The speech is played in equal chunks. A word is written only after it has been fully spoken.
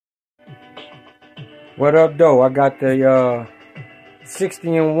What up, though? I got the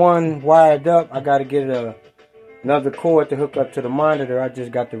 60 and 1 wired up. I got to get another cord to hook up to the monitor. I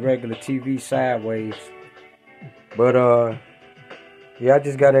just got the regular TV sideways. But yeah, I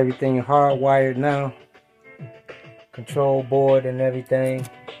just got everything hardwired now. Control board and everything.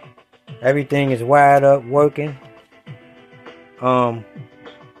 Everything is wired up, working. I'm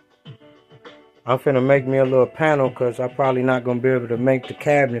finna make me a little panel because I'm probably not gonna be able to make the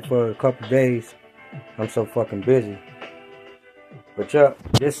cabinet for a couple days. I'm so fucking busy. But yeah,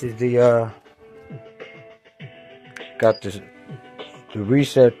 this is the got the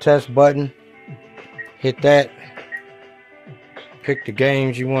reset test button. Hit that. Pick the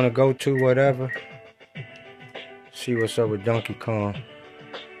games you want to go to, whatever. See what's up with Donkey Kong.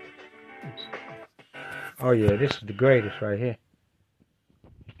 Oh yeah, this is the greatest right here.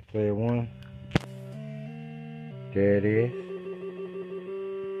 Player 1. There it is.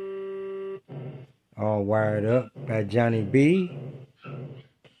 All wired up. Got Johnny B.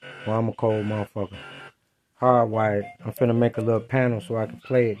 Well, I'm a cold motherfucker. Hardwired. I'm finna make a little panel so I can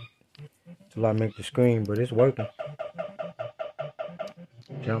play it till I make the screen, but it's working.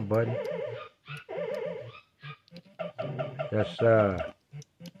 Jump button. That's I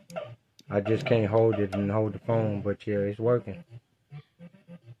just can't hold it and hold the phone, but yeah, it's working.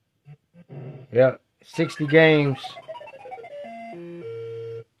 Yep, 60 games.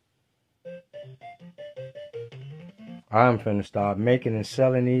 I'm finna start making and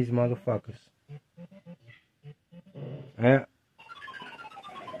selling these motherfuckers. Yeah.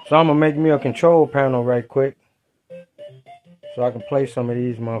 So I'm gonna make me a control panel right quick so I can play some of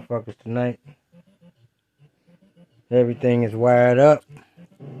these motherfuckers tonight. Everything is wired up.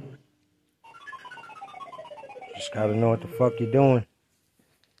 Just gotta know what the fuck you're doing.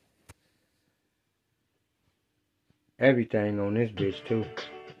 Everything on this bitch too.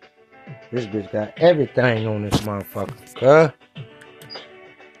 This bitch got everything on this motherfucker. Huh?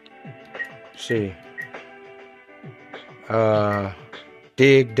 See.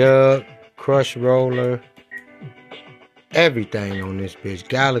 Dig Dug, Crush Roller. Everything on this bitch.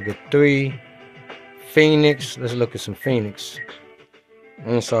 Gallagher 3. Phoenix. Let's look at some Phoenix. I'm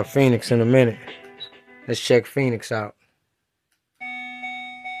gonna start Phoenix in a minute. Let's check Phoenix out.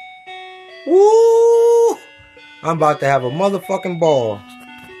 Woo! I'm about to have a motherfucking ball.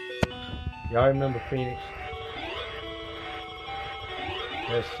 Y'all remember Phoenix?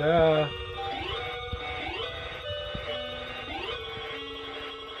 Yes, sir.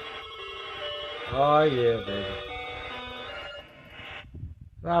 Oh, yeah, baby.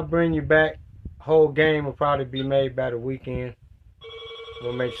 I'll bring you back. Whole game will probably be made by the weekend.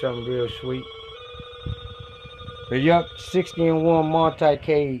 We'll make something real sweet. But yup, 60 and 1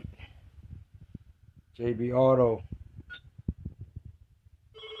 multicade. JB Auto.